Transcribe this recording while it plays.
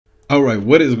Alright,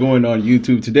 what is going on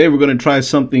YouTube? Today we're going to try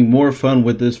something more fun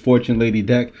with this Fortune Lady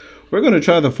deck. We're going to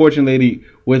try the Fortune Lady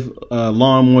with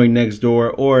lawn mowing next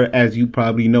door, or as you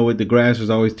probably know it, the grass is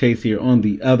always tastier on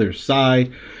the other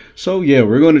side. So yeah,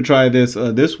 we're going to try this.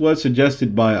 This was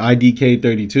suggested by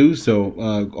IDK32,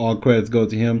 so all credits go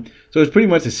to him. So it's pretty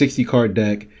much a 60 card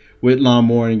deck with lawn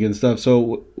mowing and stuff.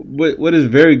 So what is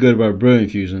very good about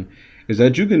Brilliant Fusion is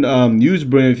that you can use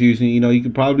Brilliant Fusion. You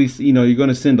can probably, you're going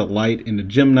to send a light in the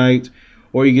gym night,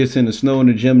 or you can send a snow in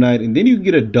the gym night, and then you can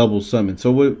get a double summon. So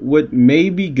what may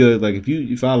be good, like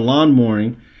if I lawn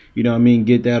mowing,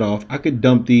 get that off. I could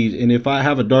dump these, and if I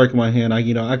have a dark in my hand,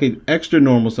 I could extra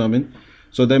normal summon.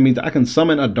 So that means I can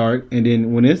summon a dark, and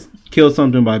then when it kills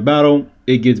something by battle,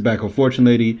 it gets back a Fortune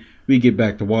Lady. We get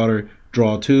back to water,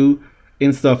 draw 2,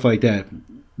 and stuff like that.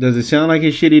 Does it sound like a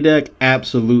shitty deck?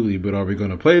 Absolutely. But are we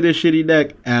going to play this shitty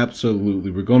deck?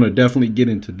 Absolutely. We're going to definitely get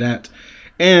into that.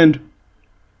 And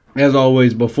as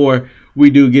always, before we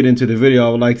do get into the video,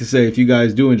 I would like to say, if you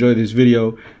guys do enjoy this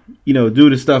video, do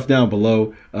the stuff down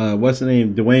below. What's the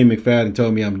name? Dwayne McFadden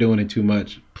told me I'm doing it too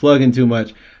much, plugging too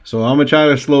much. So I'm going to try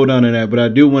to slow down on that. But I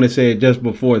do want to say it just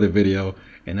before the video.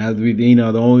 And that'll be, the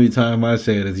only time I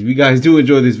say it is if you guys do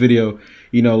enjoy this video,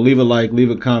 leave a like, leave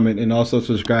a comment, and also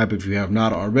subscribe if you have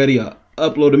not already. I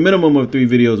upload a minimum of 3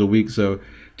 videos a week, so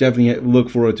definitely look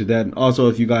forward to that. And also,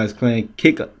 if you guys can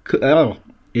click ads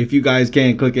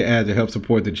to help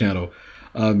support the channel,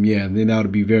 yeah, then that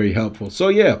would be very helpful. So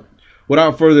yeah,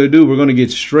 without further ado, we're gonna get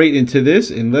straight into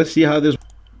this, and let's see how this.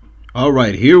 All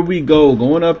right, here we go,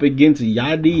 going up against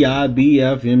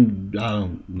BFM. I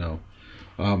don't know.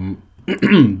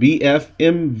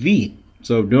 BFMV.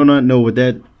 So do not know what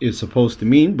that is supposed to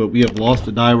mean, but we have lost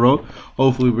the die roll.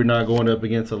 Hopefully we're not going up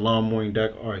against a lawn mowing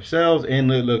deck ourselves,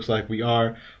 and it looks like we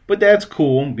are. But that's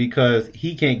cool because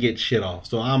he can't get shit off.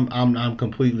 So I'm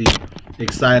completely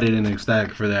excited and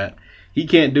ecstatic for that. He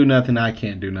can't do nothing, I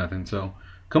can't do nothing. So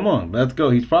come on, let's go.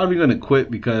 He's probably gonna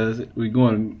quit because we're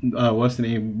going what's the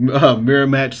name? Mirror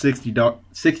match 60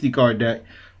 card deck.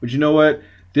 But you know what?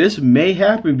 This may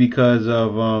happen because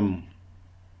of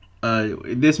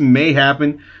this may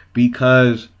happen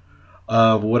because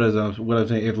of what I'm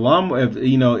saying. If the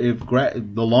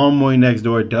lawn mowing next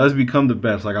door does become the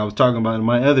best, like I was talking about in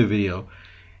my other video,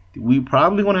 we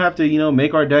probably want to have to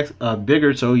make our decks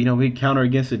bigger so we counter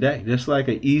against the deck, just like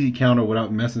an easy counter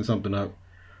without messing something up.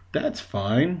 That's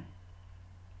fine.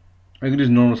 I can just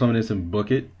normal summon this and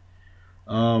book it.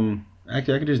 Actually,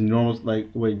 I could just normal,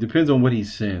 depends on what he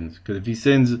sends. Because if he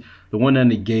sends the one that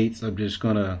negates, I'm just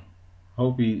gonna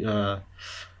hope he, I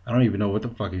don't even know what the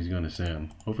fuck he's gonna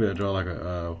send. Hopefully I draw like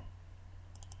a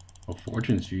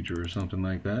Fortune's Future or something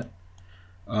like that.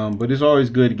 But it's always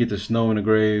good to get the snow in the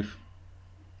grave.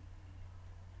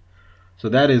 So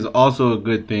that is also a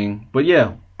good thing. But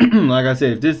yeah, like I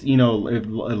said, if this, if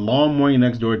lawn mowing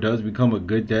next door does become a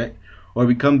good deck, or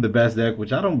become the best deck,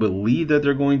 which I don't believe that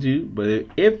they're going to, but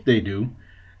if they do,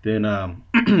 then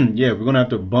yeah, we're gonna have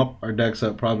to bump our decks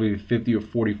up probably 50 or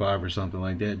 45 or something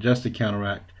like that, just to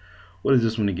counteract. What is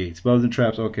this one negate? Spells and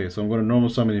traps. Okay, so I'm gonna normal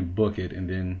summon and book it, and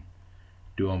then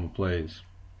do all my plays,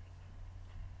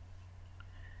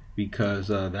 because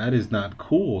that is not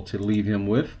cool to leave him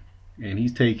with, and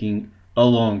he's taking a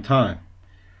long time.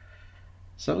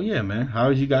 So yeah, man,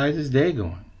 how's you guys' day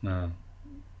going?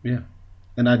 Yeah.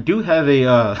 And I do have a,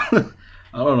 I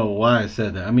don't know why I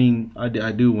said that. I mean, I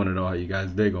do want to know how you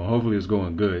guys' day going. Hopefully it's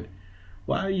going good.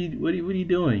 Why are you, what are you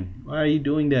doing? Why are you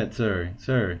doing that, sir?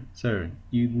 Sir.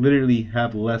 You literally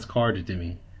have less cards than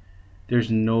me.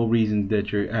 There's no reason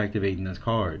that you're activating this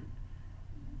card.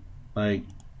 Like,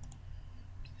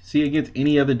 see, against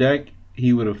any other deck,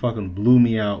 he would have fucking blew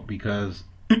me out because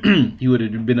he would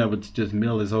have been able to just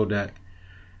mill his whole deck.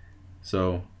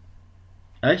 So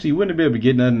actually, he wouldn't be able to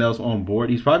get nothing else on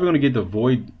board. He's probably going to get the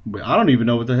Void, but I don't even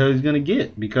know what the hell he's going to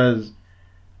get because,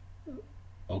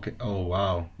 okay, oh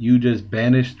wow, you just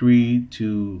banished 3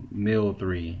 to mill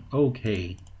 3.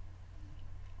 Okay.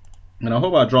 And I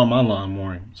hope I draw my lawn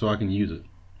mowing so I can use it.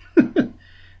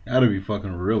 That'd be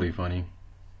fucking really funny.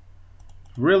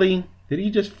 Really? Did he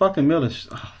just fucking mill this?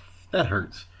 Oh, that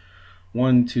hurts.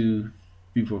 1, 2,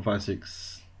 3, 4, 5,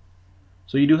 6.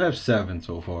 So you do have 7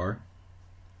 so far.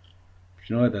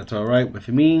 You know what, that's alright with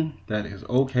me. That is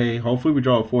okay. Hopefully we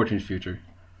draw a Fortune's Future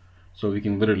so we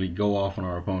can literally go off on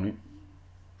our opponent.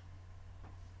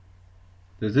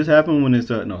 Does this happen when it's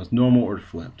no, it's normal or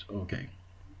flipped? Okay.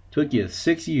 Took you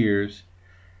 6 years.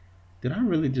 Did I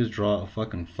really just draw a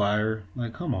fucking fire?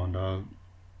 Like, come on, dog.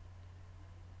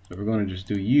 So we're going to just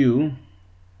do you.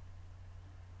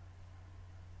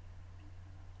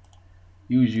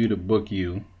 Use you to book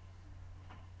you.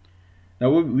 Now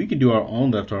we could do our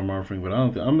own left arm offering, but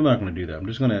I'm not going to do that. I'm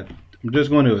just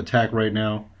going to attack right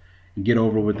now and get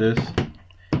over with this.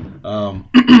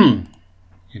 And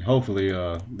hopefully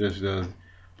this does.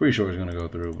 Pretty sure it's going to go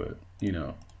through, but you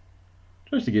know,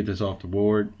 just to get this off the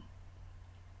board.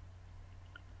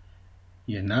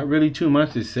 Yeah, not really too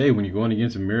much to say when you're going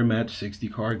against a mirror match 60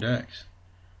 card decks.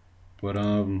 But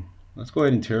let's go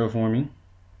ahead and terraforming.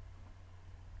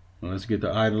 Let's get the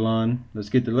Eidolon. Let's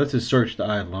just search the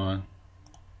Eidolon.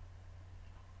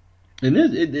 And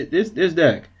this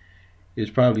deck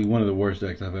is probably one of the worst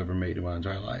decks I've ever made in my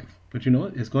entire life. But you know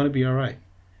what? It's going to be all right.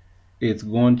 It's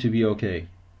going to be okay.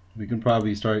 We can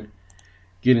probably start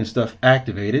getting stuff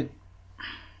activated.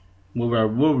 What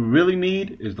we really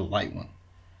need is the light one,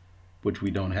 which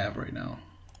we don't have right now.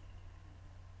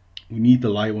 We need the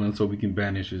light one so we can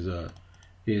banish his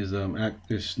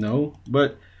snow.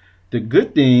 But the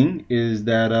good thing is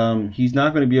that he's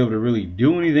not going to be able to really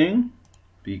do anything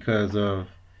because of,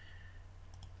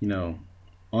 you know,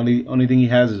 only thing he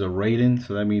has is a Raiden,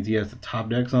 so that means he has to top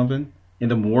deck something. And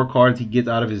the more cards he gets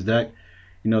out of his deck,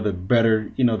 you know, the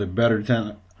better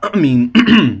talent. I mean,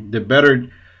 the better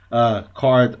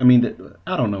cards. I mean,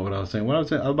 I don't know what I was saying. I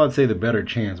was about to say the better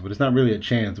chance, but it's not really a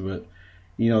chance. But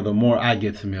you know, the more I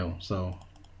get to mill, so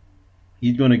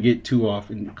he's gonna get 2 off.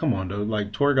 And come on, though,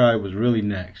 like Tour Guide was really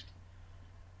next.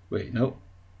 Wait, nope.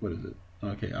 What is it?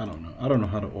 Okay, I don't know. I don't know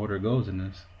how the order goes in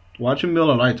this. Watch him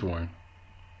mill a Lightsworn.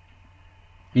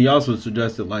 He also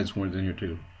suggested Lightsworns in here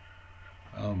too.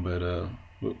 But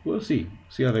we'll see.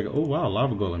 See how they go. Oh wow,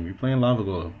 Lava Golem. You're playing Lava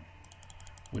Golem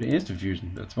with an instant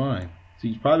fusion. That's fine. So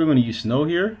he's probably going to use Snow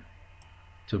here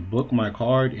to book my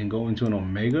card and go into an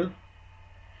Omega,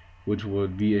 which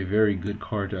would be a very good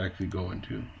card to actually go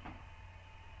into.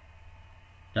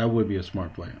 That would be a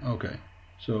smart play. Okay,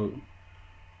 so,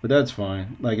 but that's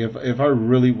fine. Like if I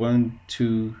really want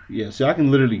to, yeah. So I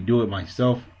can literally do it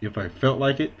myself if I felt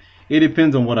like it. It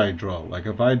depends on what I draw. Like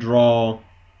if I draw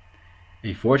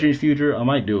a Fortune Future, I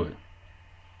might do it.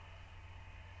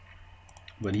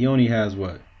 But he only has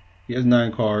what? He has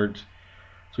 9 cards.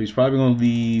 So he's probably going to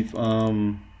leave,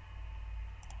 well,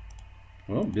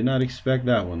 did not expect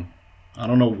that one. I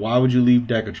don't know, why would you leave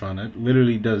Decatron? That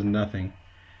literally does nothing.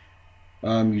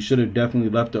 You should have definitely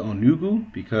left the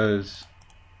Onuku, because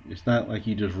it's not like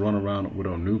you just run around with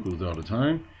Onukus all the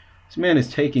time. This man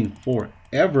is taking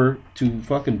forever to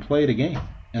fucking play the game,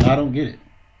 and I don't get it.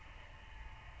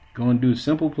 Go and do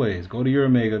simple plays. Go to your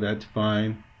Omega, that's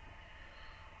fine.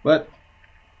 But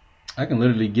I can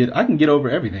literally get over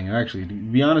everything, actually. To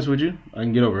be honest with you, I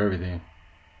can get over everything.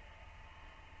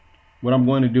 What I'm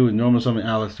going to do is normal summon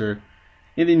Alistair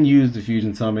and then use the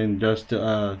fusion summon just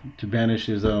to banish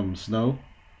his snow.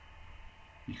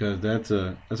 Because that's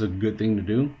a good thing to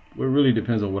do. But it really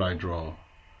depends on what I draw.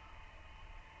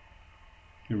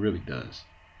 It really does.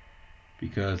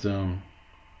 Because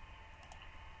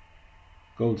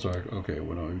Gold Sark, okay,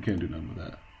 well no, you can't do nothing with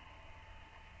that.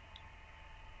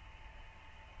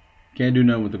 Can't do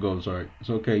nothing with the Gold Sark. It's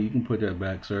okay, you can put that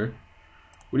back, sir.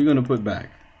 What are you gonna put back?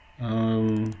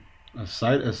 One of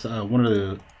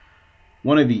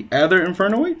the other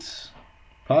Infernoids?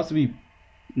 Possibly,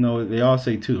 no, they all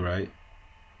say 2, right?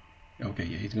 Okay,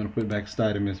 yeah, he's gonna put back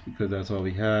Stydamus because that's all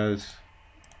he has.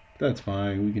 That's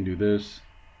fine, we can do this.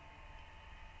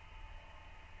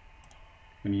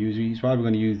 He's probably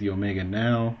gonna use the Omega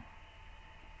now.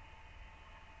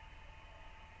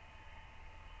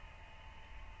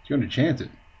 He's gonna chance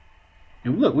it.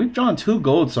 And look, we've drawn 2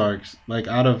 Gold Sarks, like,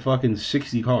 out of fucking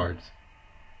 60 cards.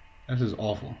 That's just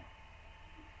awful.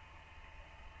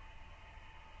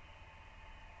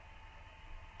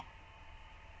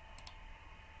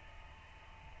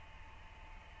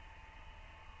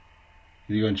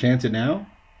 Is he gonna chance it now?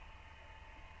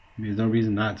 There's no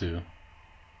reason not to.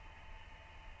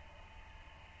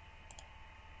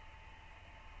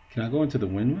 Can I go into the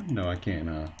wind one? No, I can't.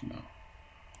 No.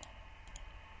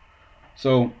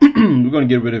 So we're going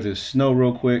to get rid of his snow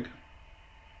real quick.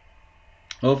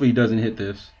 Hopefully he doesn't hit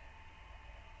this.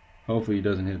 Hopefully he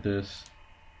doesn't hit this.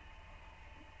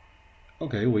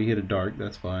 Okay, well he hit a dark.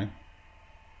 That's fine.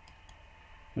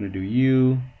 I'm going to do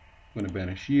you. I'm going to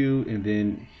banish you. And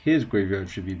then his graveyard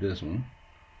should be this one.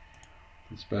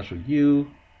 The special you.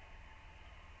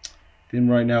 Then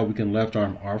right now we can left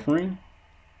arm offering.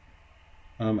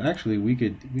 Actually, we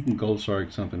can Gold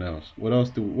Sark something else.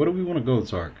 What do we want to Gold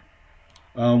Sark?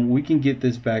 We can get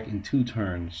this back in 2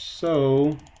 turns.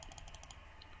 So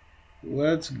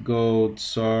let's Gold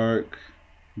Sark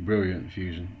Brilliant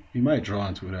Fusion. We might draw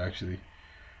into it actually.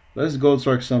 Let's Gold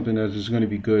Sark something that's just going to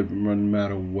be good no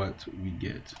matter what we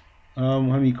get. How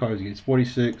many cards he gets?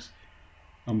 46.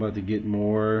 I'm about to get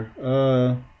more.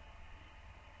 I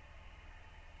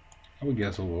would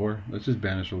guess allure. Let's just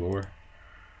banish allure.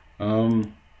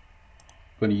 I'm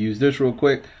gonna use this real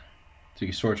quick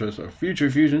to sort us a future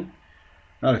fusion.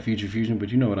 Not a future fusion, but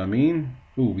you know what I mean.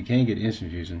 Ooh, we can't get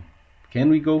instant fusion. Can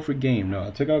we go for game? No,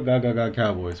 I took out Gaga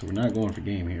Cowboy, so we're not going for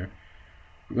game here.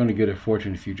 We're gonna get a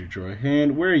Fortune Future Draw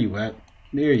hand. Where are you at?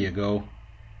 There you go.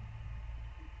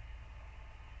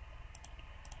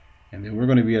 And then we're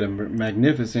gonna be at a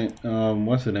magnificent,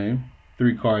 what's the name?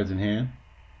 3 cards in hand.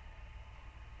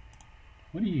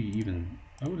 What are you even,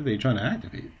 what are they trying to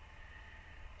activate?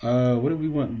 What do we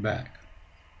want back?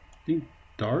 I think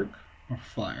dark or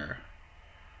fire.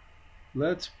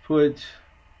 Let's put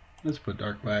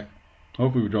dark back.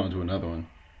 Hopefully we're drawn to another one.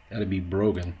 That'd be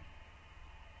broken.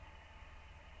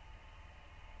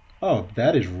 Oh,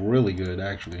 that is really good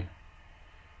actually.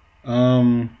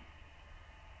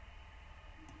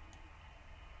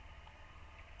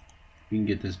 We can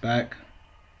get this back.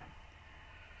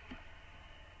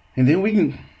 And then we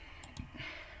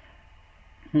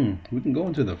can go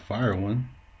into the fire one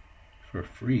for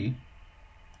free.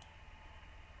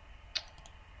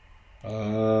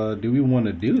 Do we want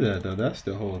to do that though? That's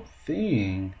the whole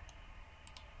thing.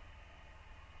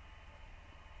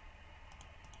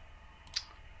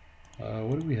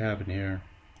 What do we have in here?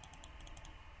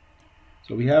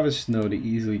 So we have a snow to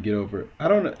easily get over. I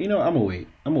don't know. You know, I'm gonna wait.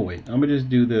 I'm gonna just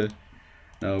do the.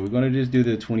 No, we're gonna just do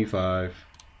the 25.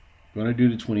 We're gonna do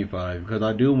the 25 because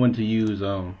I do want to use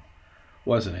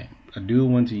what's the name? I do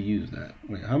want to use that.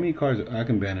 Wait, how many cards? I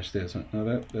can banish this.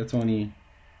 No, that's only.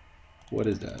 What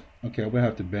is that? Okay, I will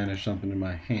have to banish something in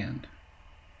my hand.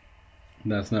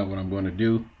 That's not what I'm going to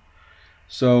do.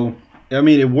 So, I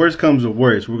mean, if worst comes to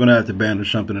worst, we're going to have to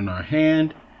banish something in our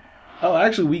hand. Oh,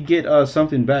 actually, we get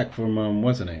something back from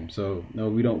what's the name? So, no,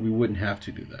 we don't. We wouldn't have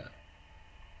to do that.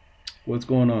 What's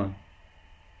going on?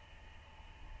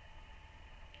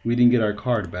 We didn't get our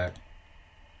card back.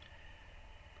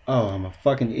 Oh, I'm a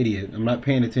fucking idiot. I'm not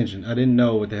paying attention. I didn't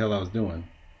know what the hell I was doing.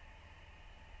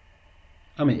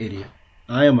 I'm an idiot.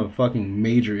 I am a fucking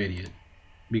major idiot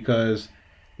because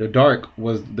the dark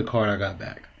was the card I got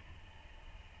back.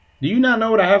 Do you not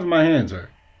know what I have in my hand, sir?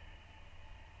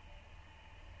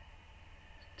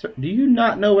 Do you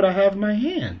not know what I have in my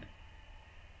hand?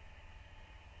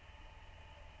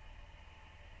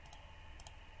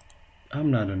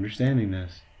 I'm not understanding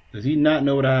this. Does he not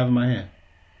know what I have in my hand?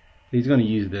 He's gonna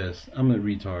use this. I'm a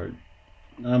retard.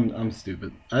 I'm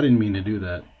stupid. I didn't mean to do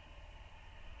that.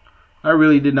 I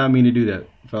really did not mean to do that,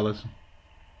 fellas.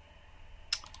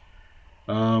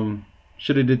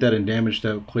 Should have did that in damage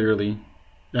step, clearly.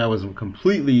 That was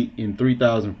completely in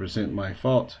 3000% my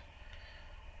fault.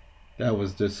 That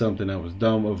was just something that was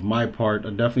dumb of my part.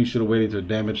 I definitely should have waited to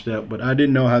damage step, but I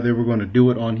didn't know how they were going to do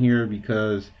it on here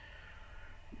because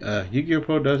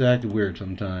YGOpro does act weird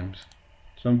sometimes.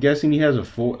 So I'm guessing he has a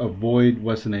void,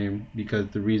 what's the name, because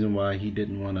the reason why he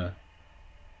didn't want to.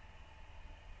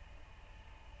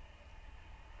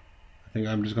 I think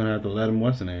I'm just going to have to let him,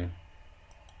 what's the name?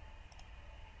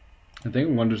 I think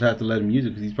I'm going to just have to let him use it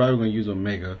because he's probably going to use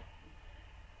Omega.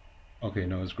 Okay,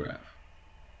 no, it's Graph.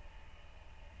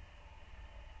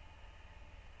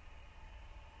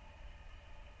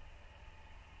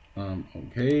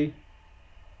 Okay.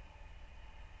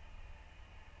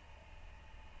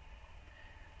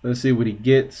 Let's see what he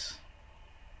gets.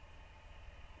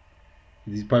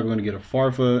 He's probably going to get a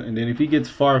Farfa, and then if he gets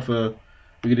Farfa,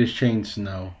 we can just change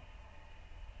Snow.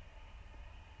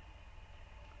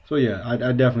 So yeah,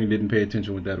 I definitely didn't pay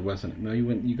attention with that, wasn't it? No,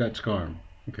 you got Scarm.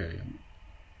 Okay,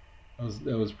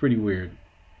 that was pretty weird.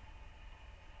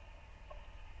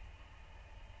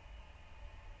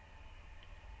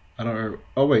 I don't.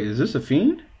 Oh wait, is this a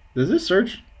Fiend? Does this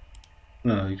search?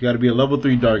 No, you got to be a level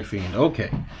 3 Dark Fiend.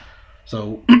 Okay,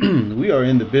 so we are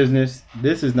in the business.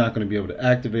 This is not going to be able to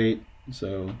activate.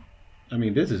 So, I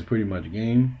mean, this is pretty much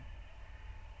game.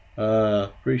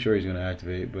 Pretty sure he's going to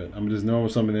activate, but I'm just normal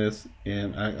summon this,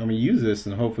 and I'm going to use this,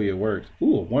 and hopefully it works.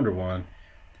 Ooh, a Wonder Wand.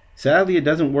 Sadly, it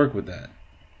doesn't work with that.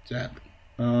 Sadly.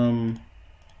 Yeah,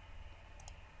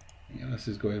 let's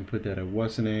just go ahead and put that at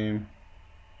what's the name.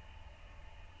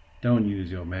 Don't use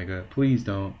the Omega. Please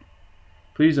don't.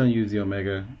 Please don't use the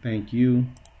Omega. Thank you.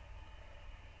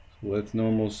 So let's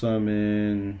normal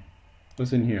summon.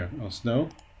 What's in here? Oh, Snow.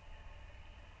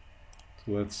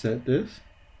 So let's set this.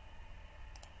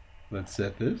 Let's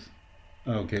set this.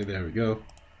 Okay, there we go.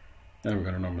 Now we're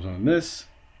going to normal summon this.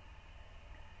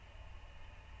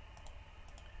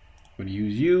 I'm going to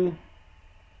use you.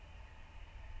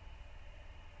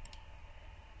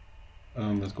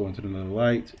 Let's go into another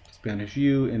light. Spanish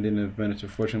you, and then the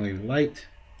Fortune Lady Light.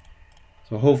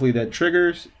 So hopefully that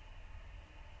triggers.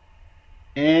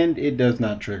 And it does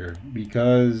not trigger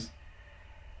because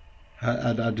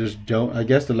I just don't. I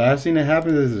guess the last thing that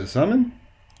happens is a summon.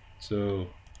 So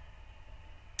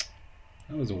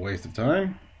that was a waste of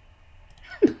time.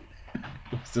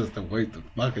 It's just a waste of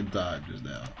fucking time just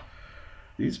now.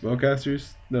 These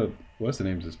spellcasters. No, what's the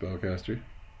name of the spellcaster?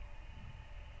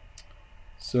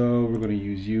 So we're going to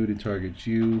use you to target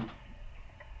you.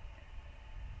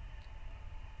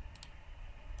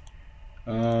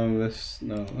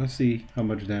 Let's see how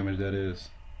much damage that is.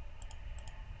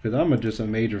 Because I'm just a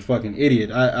major fucking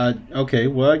idiot. Okay,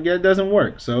 well, yeah, it doesn't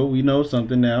work. So we know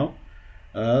something now.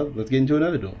 Let's get into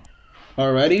another duel.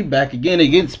 Alrighty, back again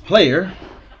against player.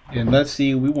 And let's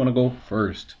see, we want to go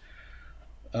first.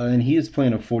 And he is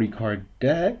playing a 40 card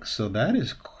deck, so that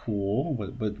is cool.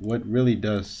 But what really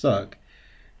does suck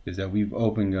is that we've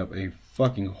opened up a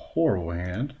fucking horrible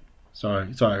hand.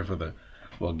 Sorry for the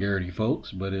vulgarity,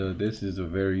 folks, but this is a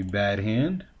very bad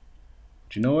hand.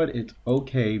 But you know what? It's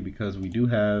okay because we do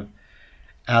have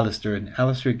Alistair, and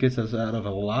Alistair gets us out of a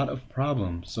lot of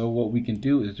problems. So what we can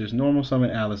do is just normal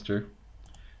summon Alistair.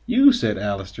 You said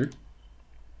Alistair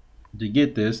to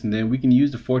get this, and then we can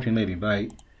use the Fortune Lady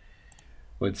Bite,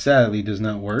 but sadly does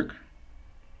not work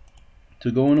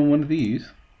to go into one of these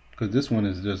because this one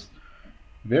is just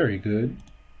very good.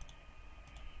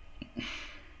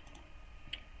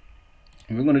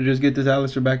 We're going to just get this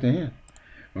Alistair back to hand.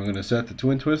 We're going to set the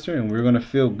Twin Twister, and we're going to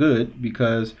feel good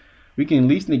because we can at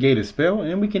least negate a spell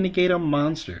and we can negate a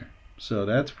monster. So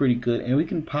that's pretty good, and we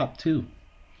can pop too.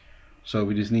 So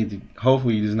we just need to,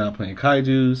 hopefully he's not playing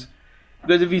Kaijus,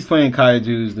 because if he's playing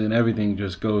Kaijus, then everything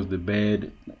just goes to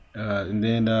bed.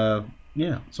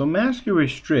 Yeah. So Master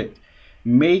Restrict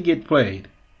may get played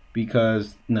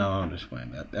because, no, I'm just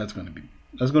playing that. That's going to be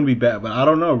bad, but I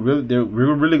don't know.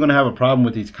 We're really going to have a problem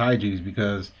with these Kaijus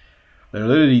because they're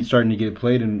literally starting to get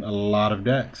played in a lot of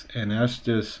decks, and that's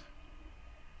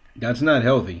not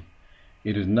healthy.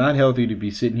 It is not healthy to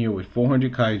be sitting here with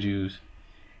 400 Kaijus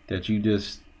that you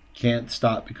just can't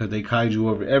stop because they Kaiju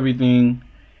over everything,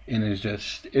 and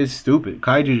it's stupid.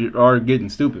 Kaiju are getting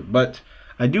stupid, but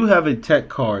I do have a tech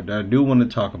card that I do want to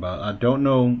talk about. I don't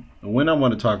know when I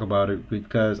want to talk about it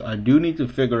because I do need to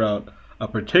figure out a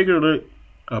particular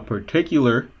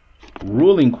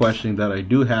ruling question that I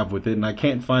do have with it, and I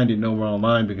can't find it nowhere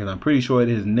online because I'm pretty sure it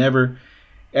has never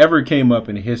ever came up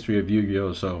in the history of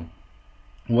Yu-Gi-Oh! So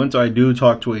once I do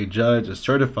talk to a judge, a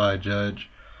certified judge,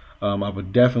 I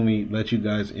would definitely let you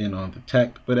guys in on the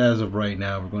tech, but as of right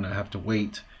now we're going to have to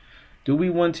wait. Do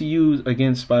we want to use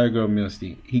against Spire Girl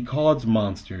Misty? He calls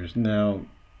monsters. Now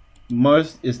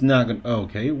it's not gonna,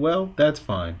 okay, well, that's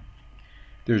fine.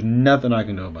 There's nothing I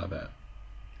can do about that.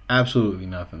 Absolutely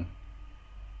nothing.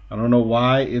 I don't know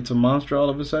why it's a monster all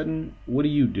of a sudden. What do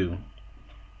you do?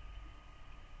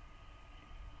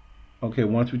 Okay,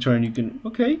 once we turn you can,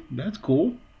 okay, that's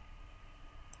cool.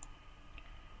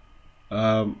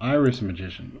 Iris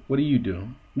Magician, what do?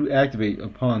 You activate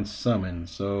upon summon,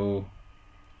 so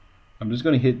I'm just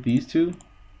gonna hit these two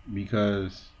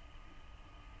because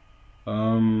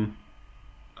I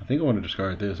think I want to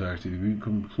discard this actually. To be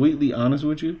completely honest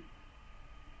with you,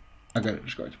 I gotta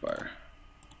discard Spire.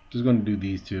 Just gonna do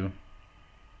these two.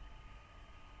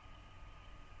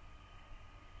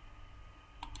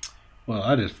 Well,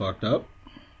 I just fucked up.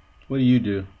 What do you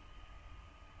do?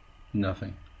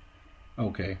 Nothing.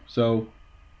 Okay, so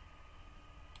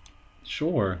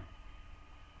sure.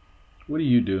 What do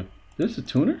you do? This a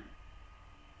tuner?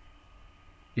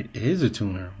 It is a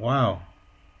tuner. Wow.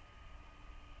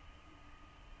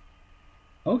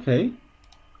 Okay.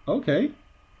 Okay.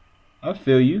 I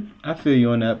feel you. I feel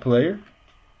you on that player.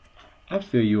 I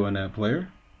feel you on that player.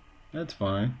 That's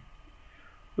fine.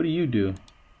 What do you do?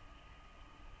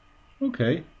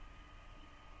 Okay.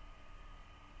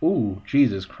 Ooh,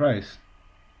 Jesus Christ.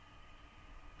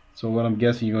 So what I'm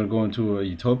guessing you're going to go into a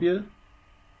Utopia?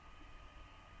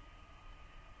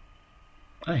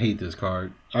 I hate this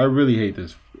card. I really hate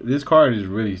this. This card is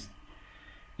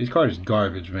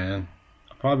garbage, man.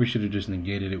 I probably should have just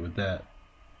negated it with that.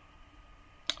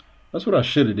 That's what I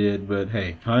should have did, but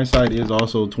hey, hindsight is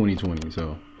also 2020,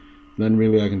 so nothing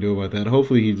really I can do about that.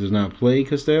 Hopefully he does not play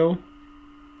Castell,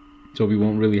 so we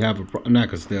won't really have a not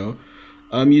Castell,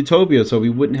 Utopia, so we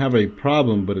wouldn't have a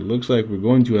problem. But it looks like we're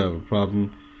going to have a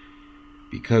problem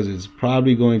because it's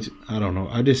probably going to. I don't know.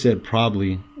 I just said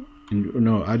probably.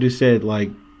 No, I just said like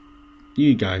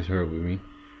you guys heard with me.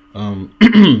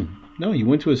 No, you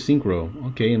went to a synchro.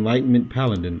 Okay, Enlightenment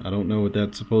Paladin. I don't know what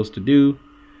that's supposed to do.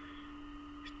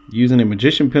 Using a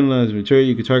Magician Pendulum as material,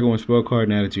 you can target one spell card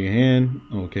and add it to your hand.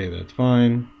 Okay, that's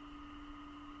fine.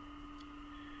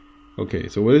 Okay,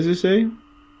 so what does it say?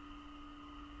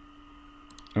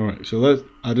 All right, so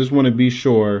I just want to be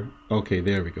sure. Okay,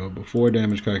 there we go. Before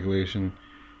damage calculation,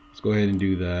 let's go ahead and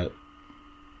do that.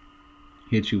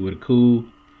 Hit you with a cool,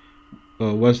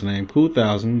 what's the name? Cool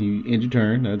 1,000. You end your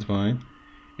turn. That's fine.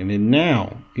 And then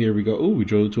now, here we go. Oh, we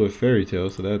drove to a fairy tale,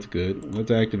 so that's good.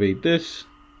 Let's activate this.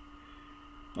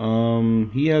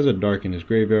 He has a dark in his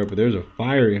graveyard, but there's a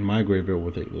fire in my graveyard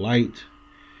with a light.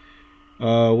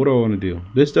 What do I want to do?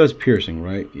 This does piercing,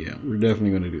 right? Yeah, we're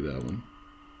definitely going to do that one.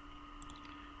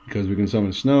 Because we can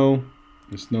summon snow.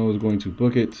 The snow is going to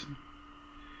book it.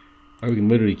 Or we can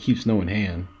literally keep snow in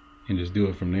hand and just do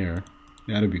it from there.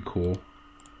 That'd be cool.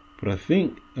 But I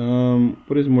think,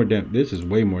 what is more damage? This is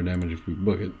way more damage if we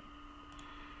book it.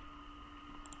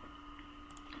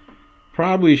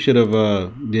 Probably should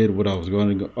have did what I was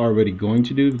already going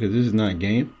to do, because this is not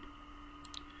game.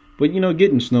 But you know,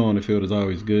 getting snow on the field is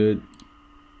always good.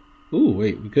 Ooh,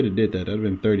 wait, we could have did that. That'd have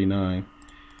been 39.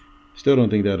 Still don't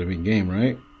think that would have been game,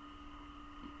 right?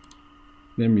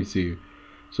 Let me see.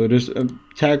 So just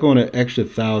tack on an extra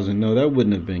 1,000. No, that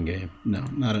wouldn't have been game. No,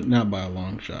 not by a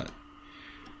long shot.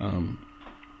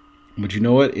 But you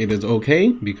know what? It is okay,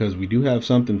 because we do have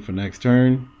something for next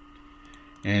turn.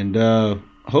 And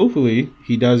hopefully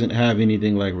he doesn't have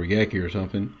anything like Regeki or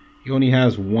something. He only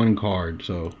has one card,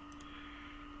 so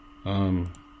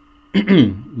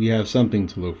we have something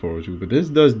to look forward to. But this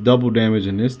does double damage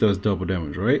and this does double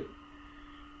damage, right?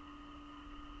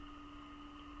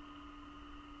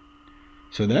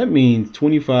 So that means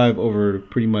 25 over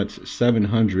pretty much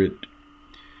 700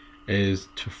 is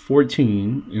to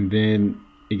 14, and then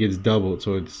it gets doubled,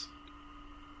 so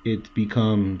it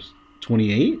becomes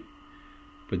 28.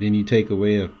 But then you take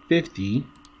away a 50.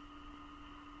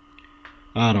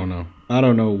 I don't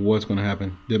know what's gonna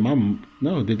happen. Did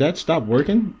that stop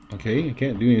working? Okay, I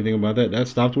can't do anything about that. That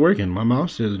stopped working. My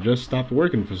mouse has just stopped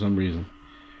working for some reason.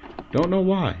 Don't know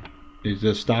why. It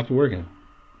just stopped working.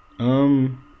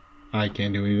 I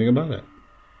can't do anything about that.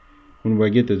 When do I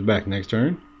get this back? Next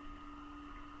turn?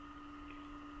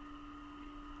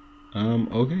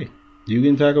 Okay. You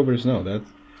can attack over the snow.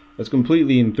 That's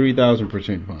completely in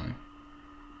 3,000% fine.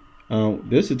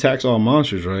 This attacks all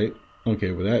monsters, right?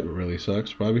 Okay, well that really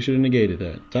sucks. Probably should have negated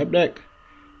that. Top deck.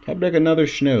 Top deck another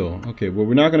snow. Okay, well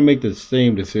we're not going to make the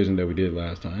same decision that we did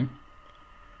last time.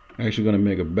 I'm actually going to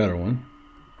make a better one.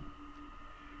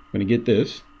 I'm going to get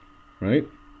this, right?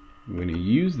 I'm going to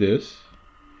use this.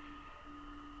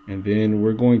 And then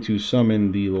we're going to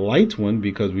summon the light one,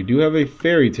 because we do have a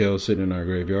fairy tale sitting in our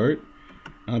graveyard.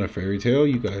 Not a fairy tale,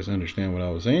 you guys understand what I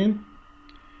was saying.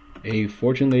 A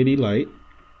Fortune Lady light.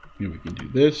 Here we can do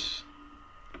this.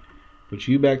 Put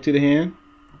you back to the hand.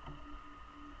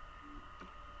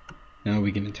 Now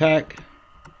we can attack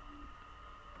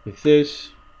with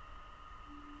this.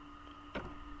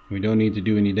 We don't need to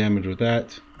do any damage with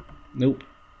that. Nope.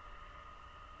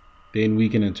 Then we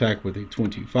can attack with a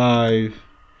 25.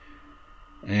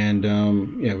 And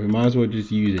yeah, we might as well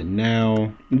just use it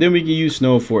now. And then we can use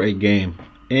snow for a game.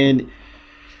 And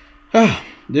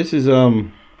this is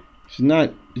it's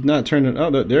not turning.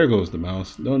 Oh, there goes the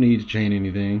mouse. Don't need to chain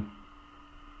anything.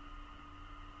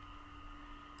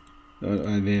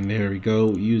 And then there we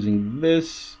go, using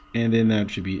this, and then that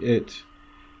should be it.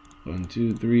 1,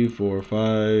 2, 3, 4,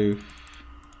 5.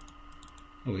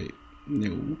 Oh wait,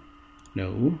 no.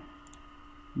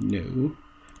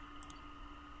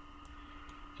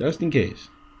 Just in case.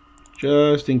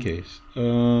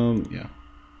 Yeah.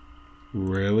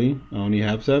 Really? I only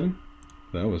have 7?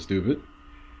 That was stupid.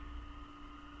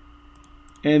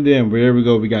 And then there we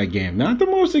go, we got game. Not the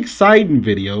most exciting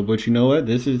video, but you know what?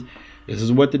 This is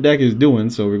what the deck is doing.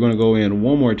 So we're going to go in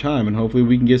one more time, and hopefully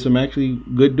we can get some actually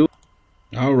good duels.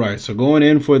 Alright, so going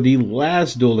in for the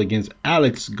last duel against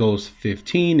Alex Ghost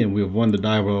 15, and we have won the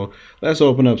die roll. Let's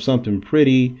open up something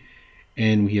pretty,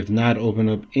 and we have not opened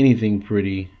up anything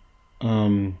pretty.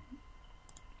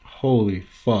 Holy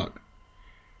fuck.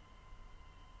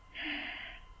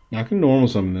 I can normal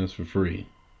summon this for free.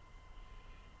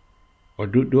 Or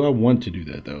do I want to do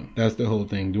that though? That's the whole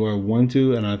thing. Do I want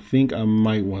to? And I think I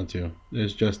might want to.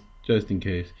 It's just in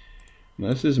case.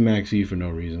 Let's just max E for no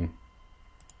reason.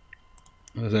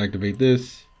 Let's activate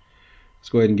this. Let's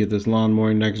go ahead and get this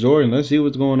lawnmowing next door, and let's see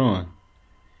what's going on.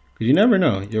 Because you never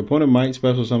know. Your opponent might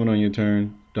special summon on your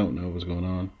turn. Don't know what's going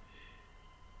on.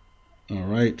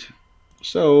 Alright.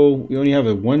 So we only have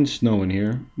a 1 snow in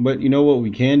here. But you know what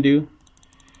we can do?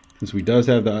 Since we does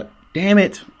have the... Damn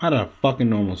it! How did I fucking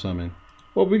normal summon?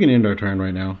 Well, we can end our turn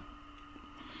right now.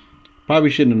 Probably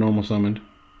shouldn't have normal summoned.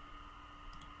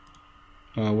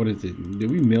 What is it? Did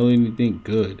we mill anything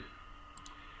good?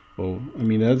 Well, I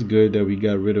mean, that's good that we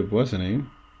got rid of what's her name.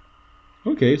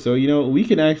 Okay, so you know we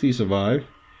can actually survive.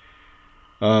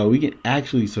 We can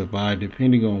actually survive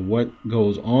depending on what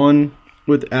goes on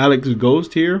with Alex's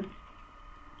ghost here.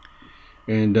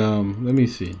 And let me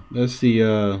see. Let's see.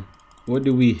 What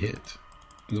do we hit?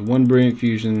 There's one Brilliant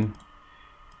Fusion.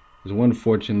 There's one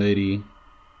Fortune Lady.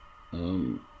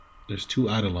 There's two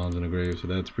Eidolons in the grave, so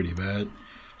that's pretty bad.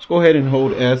 Let's go ahead and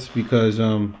hold S because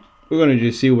we're gonna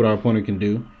just see what our opponent can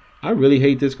do. I really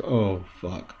hate this. Oh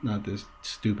fuck! Not this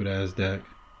stupid ass deck.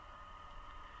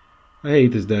 I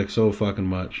hate this deck so fucking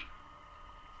much.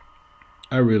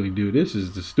 I really do. This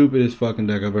is the stupidest fucking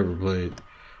deck I've ever played.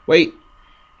 Wait.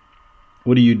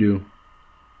 What do you do?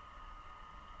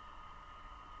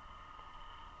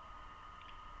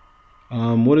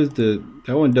 What is that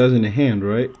one does in the hand,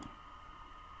 right?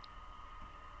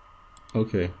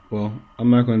 Okay, well, I'm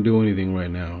not going to do anything right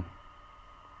now.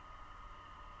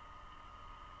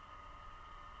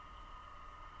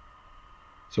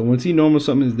 So once he normal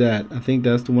summons that, I think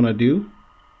that's the one I do.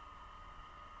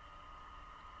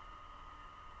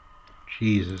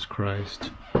 Jesus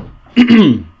Christ.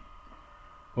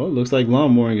 Well, it looks like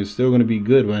lawnmowing is still going to be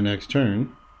good by next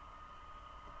turn.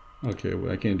 Okay,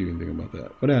 well, I can't do anything about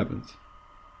that. What happens?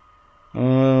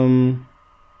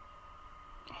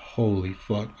 Holy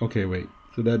fuck. Okay, wait.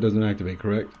 So that doesn't activate,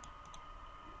 correct?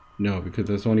 No, because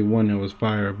that's only one that was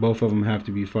fire. Both of them have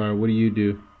to be fire. What do?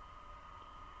 You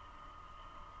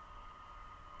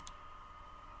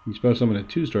spell summon a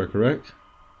 2-star, correct?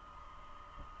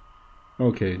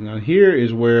 Okay, now here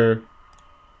is where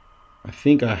I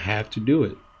think I have to do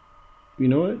it. You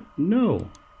know what? No.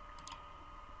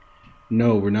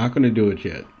 No, we're not going to do it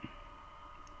yet.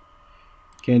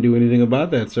 Can't do anything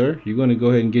about that, sir. You're going to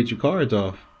go ahead and get your cards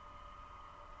off.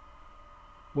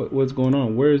 What's going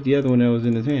on? Where's the other one that was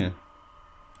in his hand?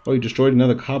 Oh, he destroyed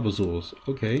another Cobblezules.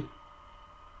 Okay.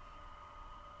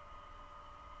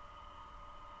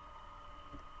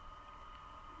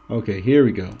 Okay, here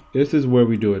we go. This is where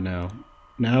we do it now.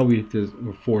 Now we're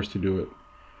forced to do it.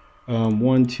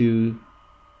 1, 2,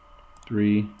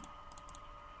 3,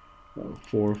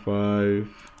 4,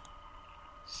 5,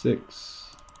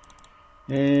 6,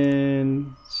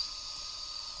 and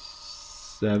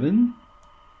 7.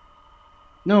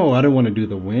 No, I don't want to do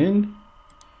the wind.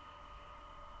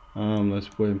 Let's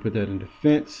go ahead and put that in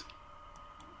defense.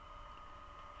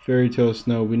 Fairy Tale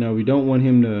Snow. We don't want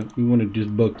him to. We want to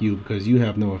just book you because you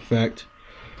have no effect.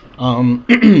 And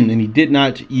he did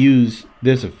not use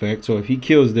this effect. So if he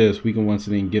kills this, we can once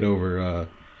again get over.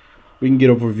 We can get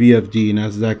over VFD, and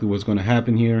that's exactly what's going to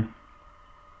happen here.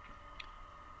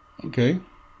 Okay,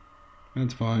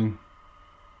 that's fine.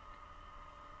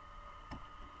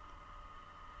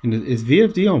 And is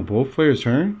VFD on both players'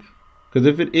 turns? Because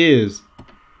if it is,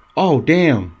 oh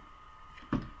damn!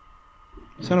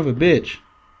 Son of a bitch!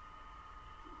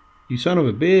 You son of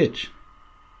a bitch!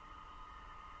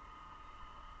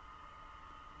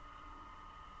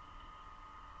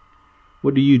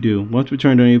 What do you do? Once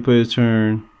returned on any player's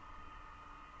turn.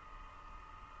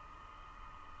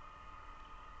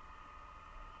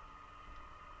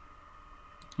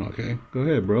 Okay, go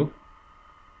ahead, bro.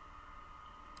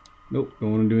 Nope,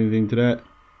 don't want to do anything to that.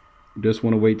 Just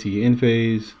want to wait till you end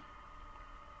phase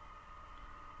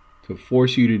to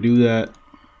force you to do that.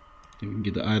 Then we can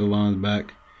get the Eidolons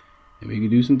back and we can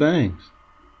do some things.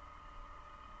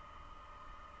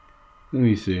 Let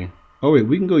me see. Oh wait,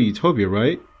 we can go Utopia,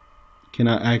 right?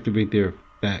 Cannot activate their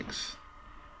effects.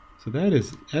 So that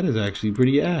is actually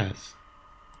pretty ass.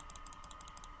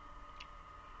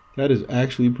 That is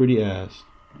actually pretty ass.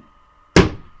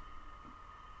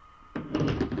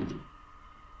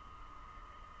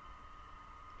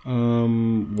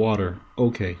 Water.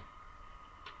 Okay.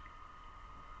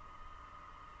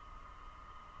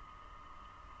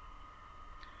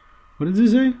 What does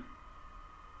it say?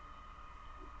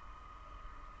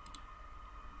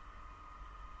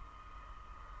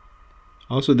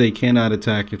 Also, they cannot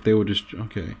attack if they were just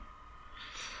okay.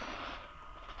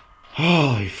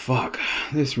 Holy fuck.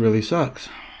 This really sucks.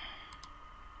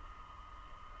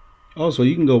 Also,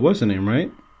 you can go what's the name,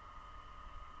 right?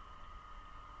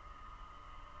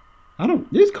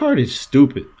 This card is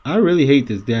stupid. I really hate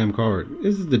this damn card.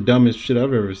 This is the dumbest shit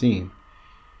I've ever seen.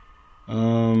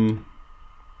 You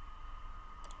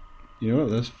know what?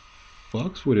 Let's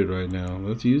fucks with it right now.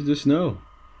 Let's use the snow.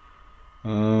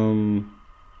 1,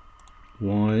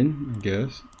 I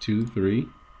guess. 2, 3,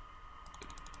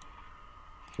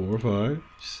 4, 5,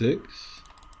 6,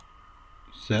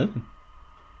 7.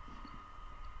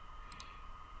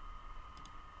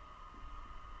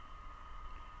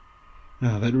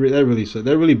 Ah, that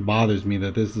really bothers me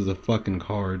that this is a fucking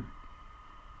card.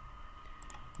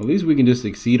 At least we can just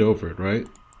exceed over it, right?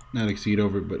 Not exceed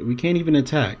over it, but we can't even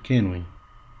attack, can we?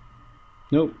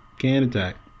 Nope, can't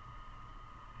attack.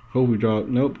 Hope we draw.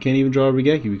 Nope, can't even draw a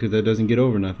Regeki because that doesn't get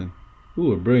over nothing.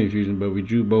 Ooh, a Brilliant Fusion, but we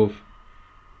drew both.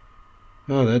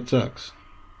 Oh, that sucks.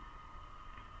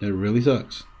 That really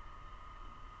sucks.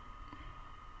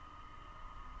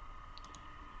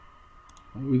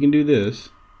 We can do this.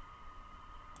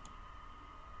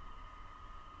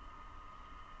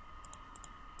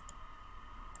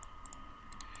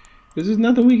 This is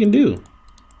nothing we can do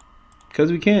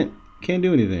because we can't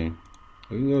do anything.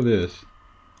 We can go this.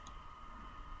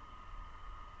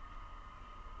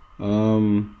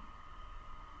 You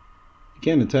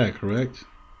can't attack, correct?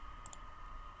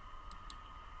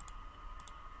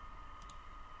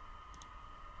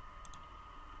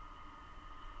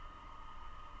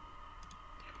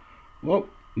 Well,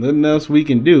 nothing else we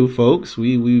can do, folks.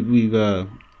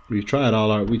 We've tried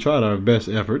our best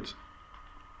efforts.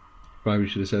 Probably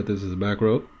should have set this as a back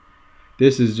row.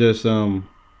 This is just what?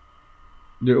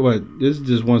 This is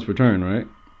just once per turn, right?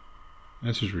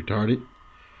 That's just retarded.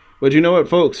 But you know what,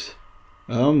 folks?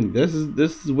 This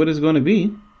is what it's going to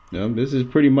be. This is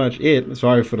pretty much it.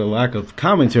 Sorry for the lack of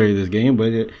commentary of this game,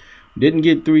 but it didn't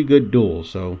get 3 good duels.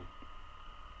 So,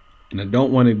 and I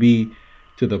don't want to be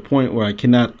to the point where I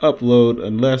cannot upload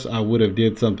unless I would have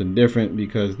did something different,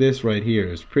 because this right here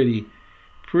is pretty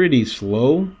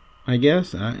slow. I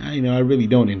guess I really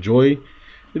don't enjoy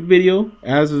the video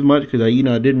as much because I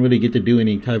didn't really get to do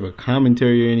any type of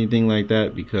commentary or anything like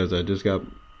that because I just got.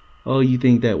 Oh, you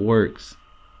think that works?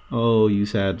 Oh, you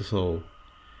sad soul.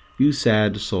 You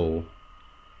sad soul.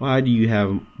 Why do you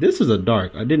have... This is a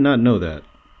dark. I did not know that.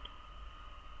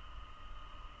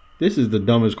 This is the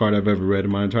dumbest card I've ever read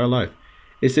in my entire life.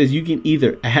 It says you can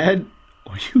either add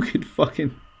or you could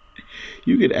fucking...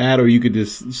 You could add or you could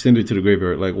just send it to the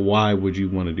graveyard. Like, why would you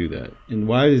want to do that? And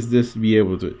why does this be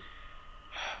able to...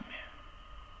 Oh, man.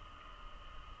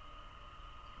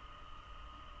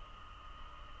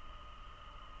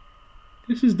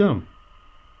 This is dumb.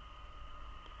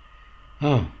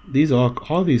 Oh,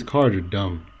 all these cards are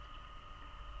dumb.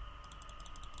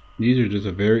 These are just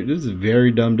this is a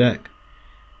very dumb deck.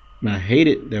 And I hate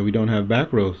it that we don't have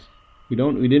back rows. We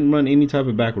didn't run any type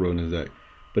of back row in this deck.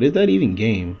 But is that even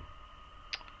game?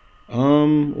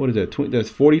 What is that? That's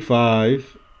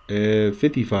 45,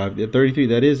 55, 33.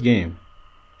 That is game.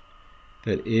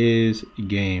 That is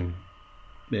game.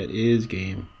 That is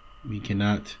game. We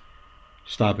cannot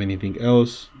stop anything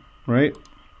else, right?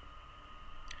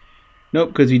 Nope,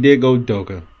 because he did go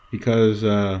Doka. Because,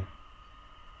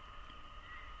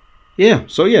 yeah.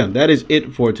 So, yeah, that is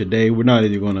it for today. We're not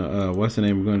either going to, what's the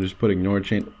name? We're going to just put ignore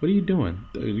chain. What are you doing?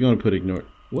 You're going to put ignore.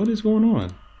 What is going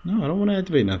on? No, I don't want to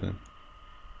activate nothing.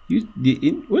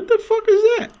 What the fuck is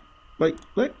that? Like,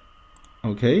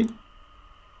 okay.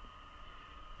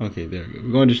 Okay, there we go.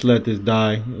 We're going to just let this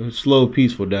die. A slow,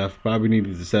 peaceful death. Probably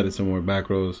needed to set it some more back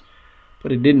rows.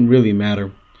 But it didn't really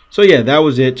matter. So, yeah, that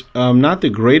was it. Not the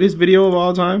greatest video of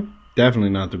all time.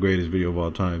 Definitely not the greatest video of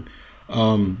all time.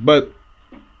 But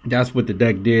that's what the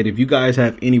deck did. If you guys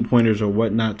have any pointers or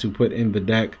whatnot to put in the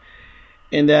deck,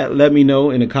 and that, let me know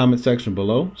in the comment section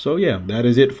below. So, yeah, that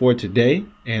is it for today.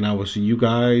 And I will see you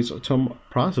guys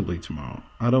possibly tomorrow.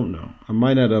 I don't know. I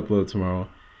might not upload tomorrow.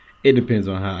 It depends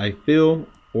on how I feel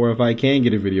or if I can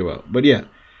get a video out. But, yeah,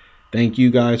 thank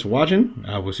you guys for watching.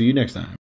 I will see you next time.